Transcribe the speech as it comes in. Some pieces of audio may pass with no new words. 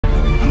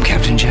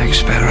Jack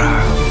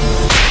Sparrow.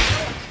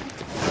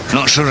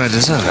 Not sure I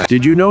deserve it.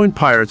 Did you know in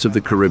Pirates of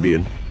the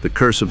Caribbean, The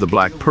Curse of the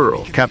Black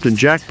Pearl, Captain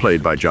Jack,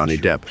 played by Johnny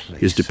Depp,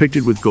 is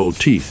depicted with gold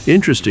teeth?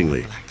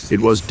 Interestingly, it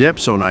was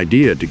Depp's own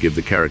idea to give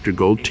the character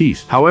gold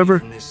teeth. However,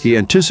 he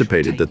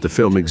anticipated that the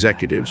film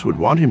executives would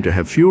want him to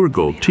have fewer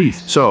gold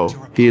teeth, so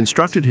he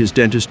instructed his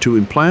dentist to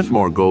implant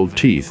more gold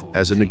teeth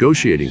as a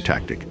negotiating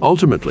tactic.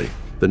 Ultimately,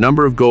 the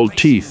number of gold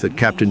teeth that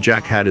Captain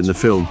Jack had in the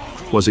film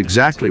was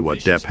exactly what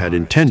Depp had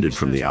intended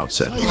from the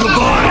outset.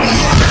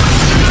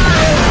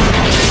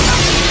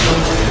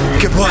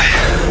 Good boy.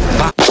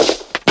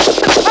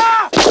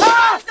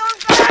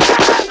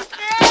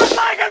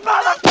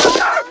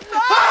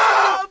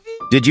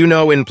 Did you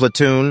know in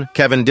Platoon,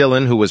 Kevin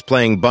Dillon, who was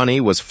playing Bunny,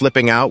 was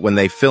flipping out when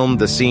they filmed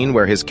the scene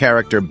where his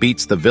character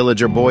beats the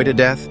villager boy to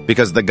death?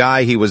 Because the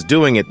guy he was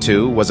doing it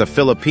to was a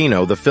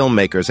Filipino the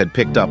filmmakers had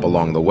picked up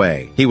along the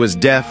way. He was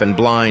deaf and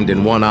blind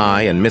in one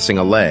eye and missing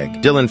a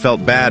leg. Dillon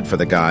felt bad for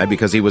the guy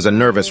because he was a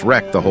nervous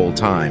wreck the whole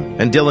time.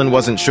 And Dillon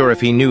wasn't sure if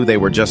he knew they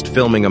were just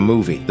filming a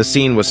movie. The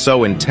scene was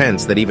so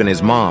intense that even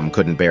his mom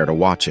couldn't bear to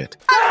watch it.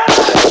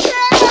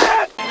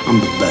 I'm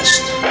the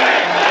best.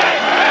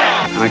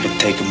 I can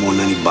take him more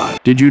than anybody.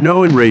 Did you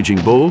know in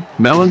Raging Bull,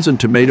 melons and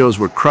tomatoes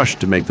were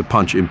crushed to make the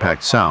punch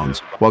impact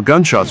sounds, while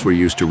gunshots were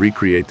used to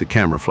recreate the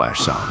camera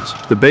flash sounds?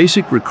 The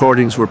basic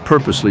recordings were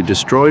purposely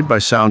destroyed by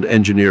sound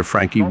engineer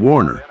Frankie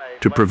Warner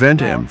to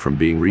prevent M from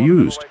being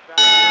reused.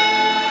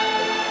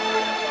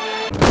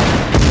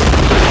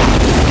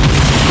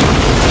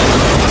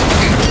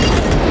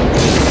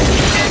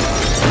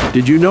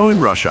 Did you know in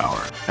Rush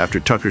Hour, after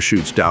Tucker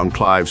shoots down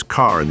Clive's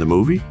car in the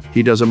movie,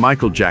 he does a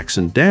Michael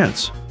Jackson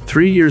dance?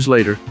 3 years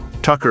later,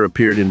 Tucker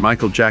appeared in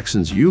Michael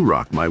Jackson's You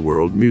Rock My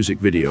World music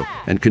video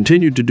and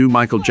continued to do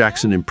Michael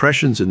Jackson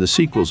impressions in the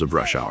sequels of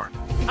Rush Hour.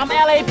 I'm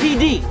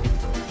LAPD.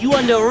 You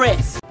under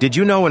arrest. Did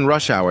you know in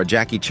Rush Hour,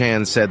 Jackie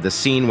Chan said the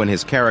scene when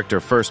his character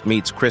first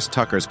meets Chris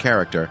Tucker's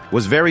character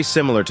was very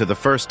similar to the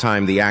first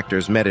time the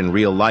actors met in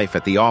real life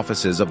at the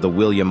offices of the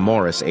William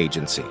Morris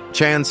Agency.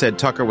 Chan said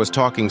Tucker was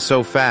talking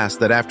so fast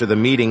that after the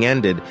meeting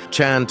ended,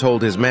 Chan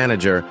told his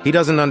manager he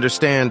doesn't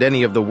understand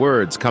any of the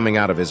words coming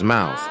out of his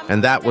mouth,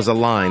 and that was a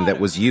line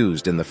that was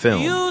used in the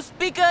film. You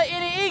speak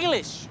any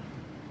English?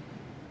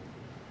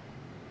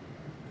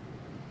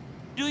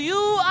 Do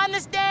you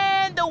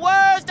understand the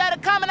words that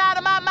are coming out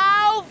of my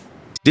mouth?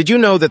 Did you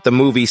know that the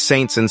movie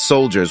Saints and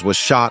Soldiers was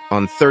shot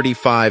on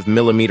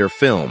 35mm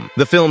film?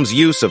 The film's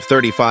use of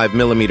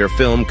 35mm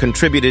film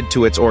contributed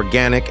to its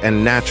organic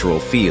and natural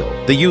feel.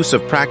 The use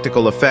of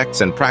practical effects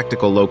and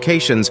practical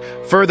locations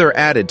further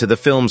added to the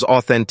film's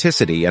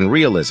authenticity and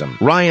realism.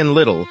 Ryan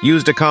Little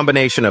used a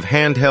combination of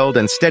handheld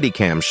and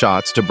Steadicam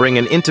shots to bring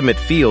an intimate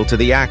feel to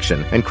the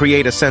action and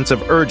create a sense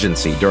of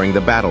urgency during the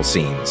battle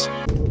scenes.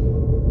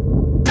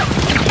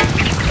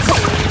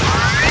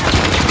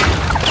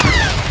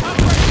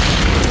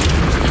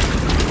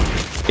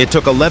 It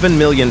took $11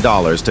 million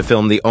to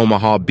film the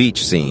Omaha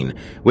beach scene,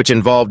 which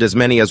involved as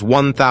many as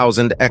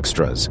 1,000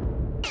 extras.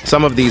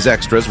 Some of these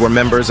extras were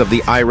members of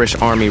the Irish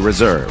Army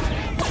Reserve.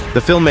 The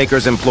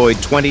filmmakers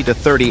employed 20 to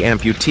 30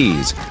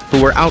 amputees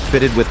who were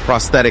outfitted with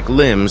prosthetic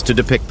limbs to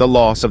depict the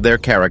loss of their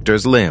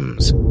characters'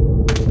 limbs.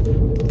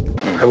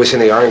 I was in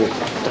the Army.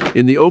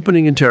 In the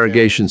opening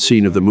interrogation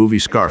scene of the movie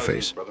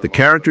Scarface, the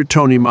character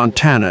Tony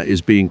Montana is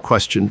being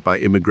questioned by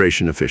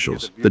immigration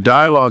officials. The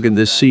dialogue in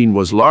this scene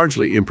was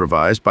largely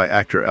improvised by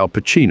actor Al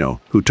Pacino,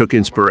 who took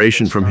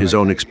inspiration from his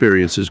own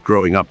experiences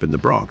growing up in the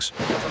Bronx.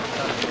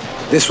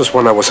 This was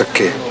when I was a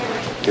kid,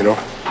 you know?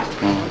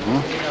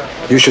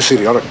 You should see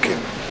the other kid.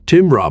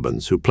 Tim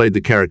Robbins, who played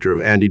the character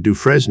of Andy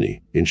Dufresne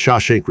in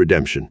Shawshank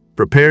Redemption,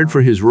 prepared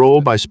for his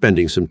role by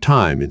spending some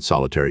time in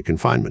solitary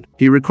confinement.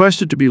 He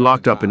requested to be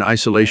locked up in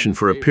isolation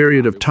for a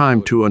period of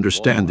time to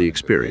understand the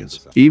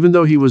experience, even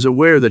though he was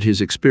aware that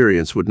his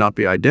experience would not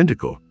be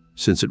identical,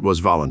 since it was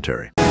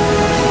voluntary.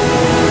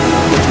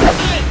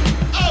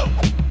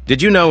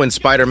 Did you know in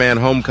Spider-Man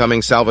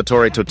Homecoming,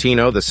 Salvatore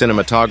Totino, the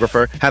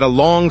cinematographer, had a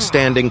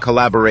long-standing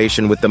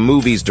collaboration with the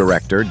movie's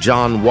director,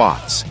 John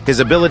Watts. His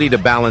ability to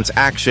balance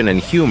action and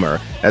humor,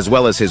 as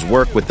well as his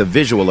work with the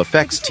visual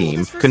effects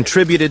team,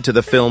 contributed to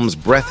the film's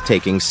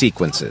breathtaking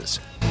sequences.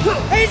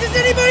 Hey, is this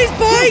anybody's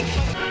bike?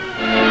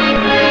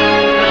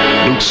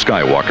 Luke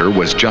Skywalker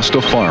was just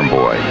a farm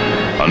boy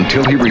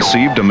until he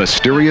received a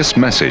mysterious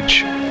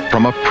message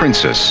from a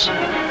princess.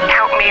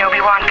 Help me,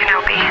 Obi-Wan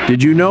Kenobi.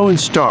 Did you know in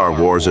Star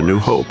Wars A New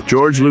Hope,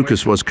 George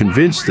Lucas was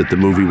convinced that the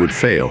movie would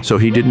fail, so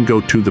he didn't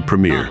go to the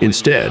premiere.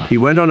 Instead, he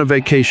went on a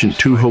vacation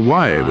to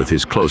Hawaii with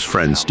his close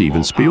friend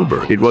Steven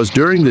Spielberg. It was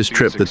during this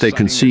trip that they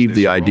conceived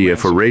the idea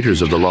for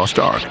Raiders of the Lost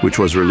Ark, which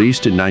was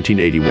released in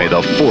 1981. May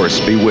the Force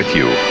be with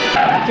you.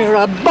 You're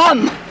a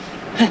bum,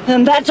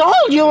 and that's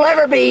all you'll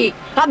ever be,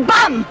 a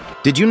bum!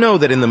 Did you know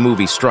that in the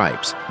movie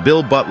Stripes,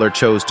 Bill Butler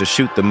chose to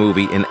shoot the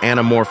movie in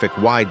anamorphic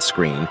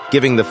widescreen,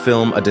 giving the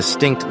film a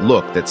distinct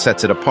look that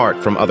sets it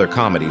apart from other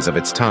comedies of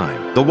its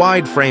time? The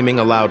wide framing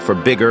allowed for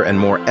bigger and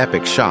more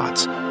epic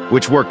shots,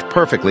 which worked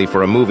perfectly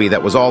for a movie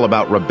that was all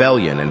about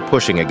rebellion and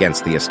pushing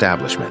against the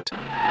establishment.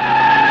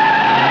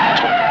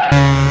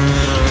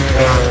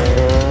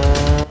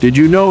 Did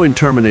you know in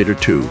Terminator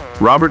 2,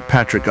 Robert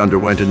Patrick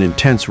underwent an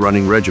intense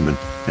running regimen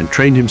and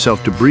trained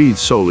himself to breathe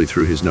solely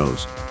through his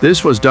nose?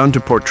 This was done to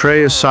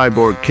portray a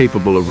cyborg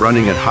capable of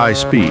running at high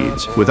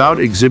speeds without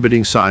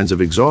exhibiting signs of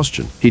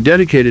exhaustion. He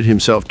dedicated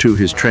himself to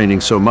his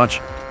training so much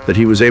that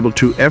he was able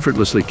to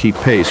effortlessly keep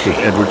pace with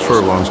Edward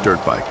Furlong's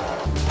dirt bike.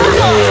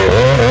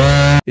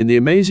 In The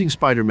Amazing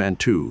Spider-Man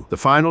 2, the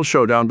final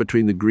showdown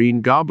between the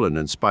Green Goblin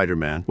and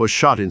Spider-Man was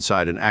shot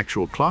inside an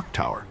actual clock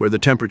tower, where the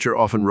temperature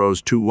often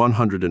rose to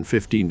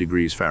 115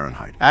 degrees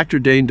Fahrenheit. Actor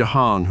Dane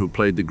DeHaan, who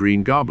played the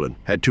Green Goblin,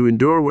 had to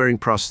endure wearing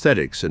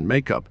prosthetics and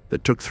makeup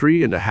that took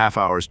 3.5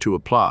 hours to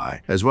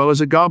apply, as well as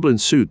a goblin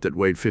suit that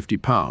weighed 50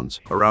 pounds,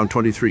 around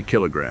 23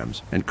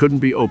 kilograms, and couldn't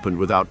be opened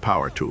without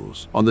power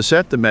tools. On the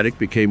set, the medic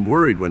became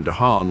worried when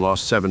DeHaan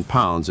lost 7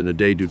 pounds in a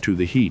day due to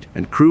the heat,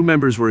 and crew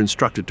members were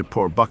instructed to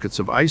pour buckets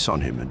of ice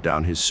on him and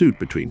down his suit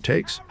between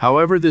takes.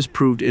 However, this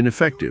proved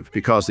ineffective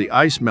because the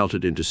ice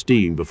melted into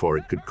steam before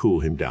it could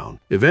cool him down.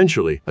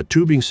 Eventually, a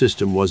tubing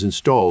system was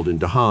installed in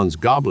DeHaan's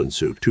goblin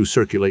suit to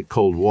circulate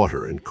cold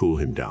water and cool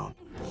him down.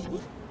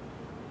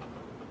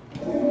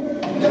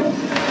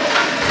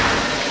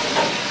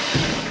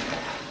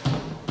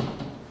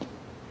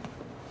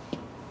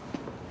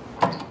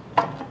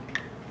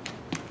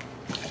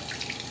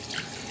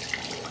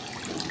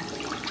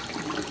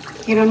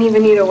 You don't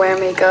even need to wear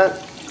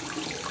makeup.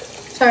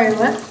 Sorry,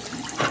 what?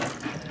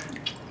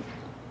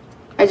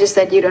 I just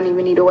said you don't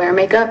even need to wear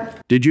makeup.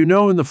 Did you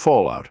know in The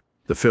Fallout,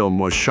 the film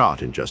was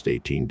shot in just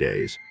 18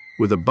 days,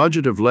 with a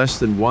budget of less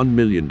than $1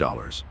 million?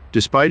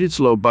 Despite its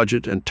low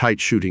budget and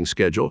tight shooting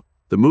schedule,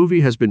 the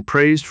movie has been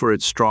praised for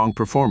its strong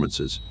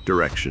performances,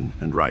 direction,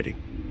 and writing.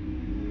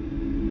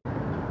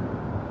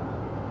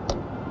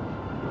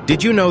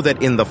 Did you know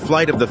that in The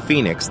Flight of the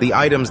Phoenix, the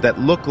items that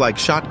look like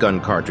shotgun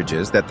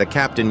cartridges that the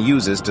captain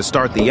uses to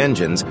start the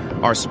engines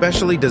are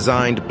specially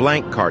designed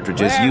blank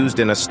cartridges used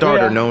in a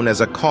starter known as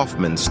a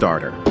Kaufman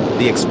starter?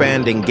 The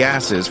expanding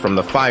gases from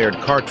the fired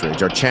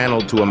cartridge are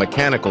channeled to a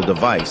mechanical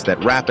device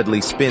that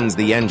rapidly spins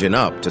the engine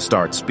up to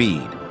start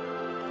speed.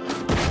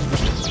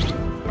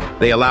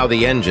 They allow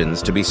the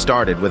engines to be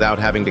started without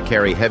having to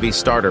carry heavy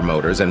starter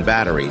motors and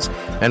batteries,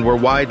 and were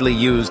widely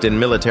used in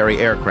military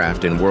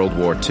aircraft in World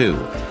War II,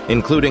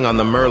 including on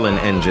the Merlin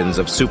engines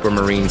of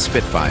Supermarine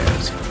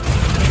Spitfires.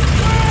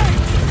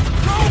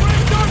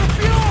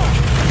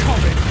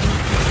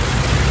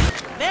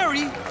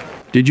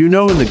 Did you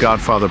know in The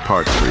Godfather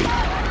Part 3,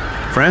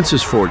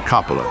 Francis Ford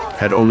Coppola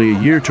had only a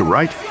year to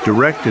write,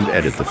 direct, and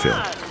edit the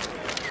film?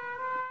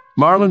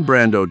 Marlon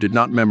Brando did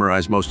not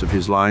memorize most of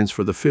his lines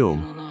for the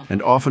film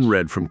and often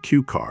read from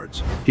cue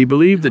cards. He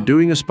believed that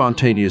doing a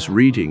spontaneous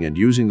reading and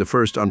using the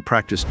first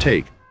unpracticed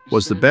take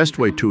was the best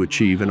way to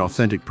achieve an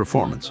authentic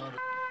performance.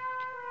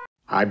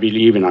 I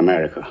believe in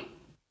America.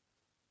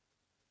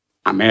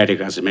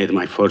 America has made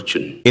my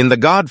fortune. In The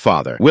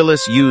Godfather,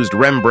 Willis used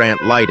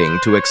Rembrandt lighting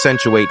to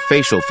accentuate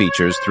facial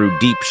features through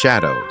deep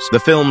shadows.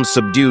 The film's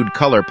subdued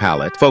color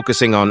palette,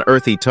 focusing on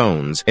earthy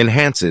tones,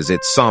 enhances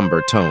its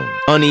somber tone.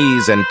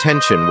 Unease and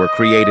tension were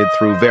created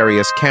through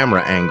various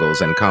camera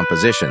angles and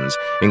compositions,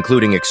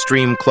 including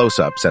extreme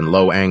close-ups and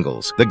low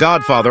angles. The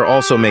Godfather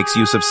also makes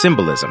use of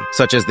symbolism,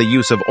 such as the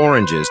use of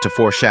oranges to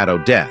foreshadow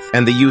death,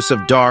 and the use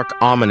of dark,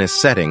 ominous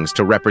settings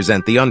to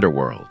represent the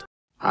underworld.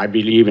 I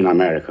believe in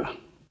America.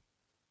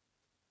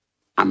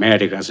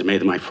 America has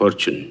made my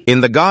fortune.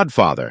 In The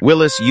Godfather,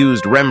 Willis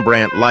used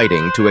Rembrandt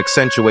lighting to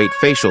accentuate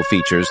facial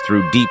features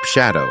through deep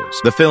shadows.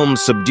 The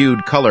film's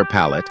subdued color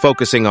palette,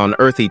 focusing on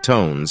earthy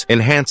tones,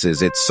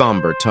 enhances its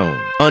somber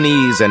tone.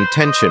 Unease and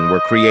tension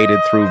were created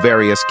through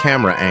various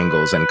camera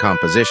angles and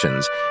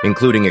compositions,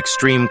 including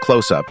extreme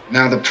close-up.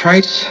 Now, the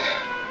price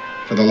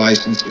for the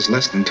license is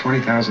less than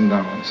 $20,000,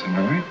 am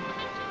I right?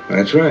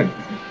 That's right.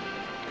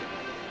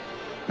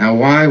 Now,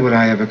 why would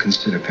I ever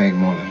consider paying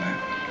more than that?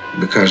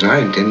 Because I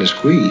intend to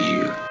squeeze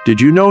you. Did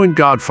you know in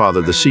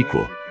Godfather, the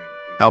sequel,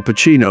 Al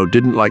Pacino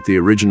didn't like the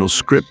original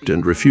script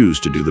and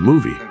refused to do the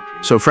movie?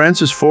 So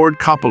Francis Ford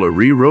Coppola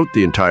rewrote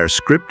the entire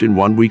script in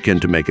one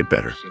weekend to make it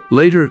better.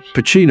 Later,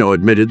 Pacino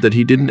admitted that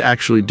he didn't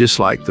actually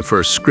dislike the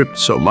first script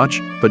so much,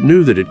 but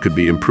knew that it could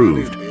be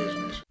improved.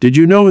 Did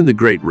you know in The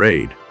Great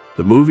Raid,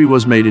 the movie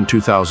was made in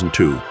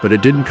 2002, but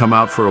it didn't come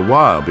out for a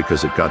while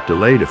because it got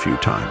delayed a few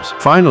times.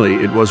 Finally,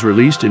 it was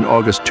released in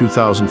August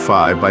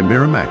 2005 by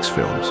Miramax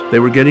Films. They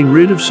were getting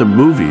rid of some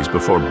movies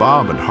before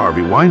Bob and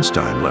Harvey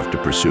Weinstein left to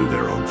pursue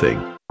their own thing.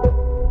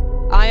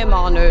 I am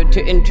honored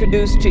to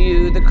introduce to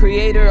you the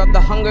creator of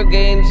the Hunger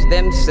Games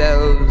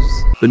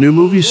themselves. The new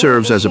movie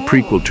serves as a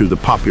prequel to the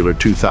popular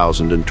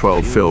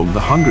 2012 film The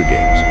Hunger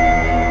Games.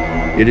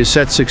 It is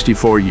set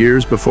 64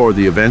 years before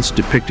the events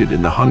depicted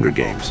in The Hunger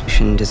Games.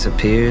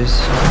 Disappears.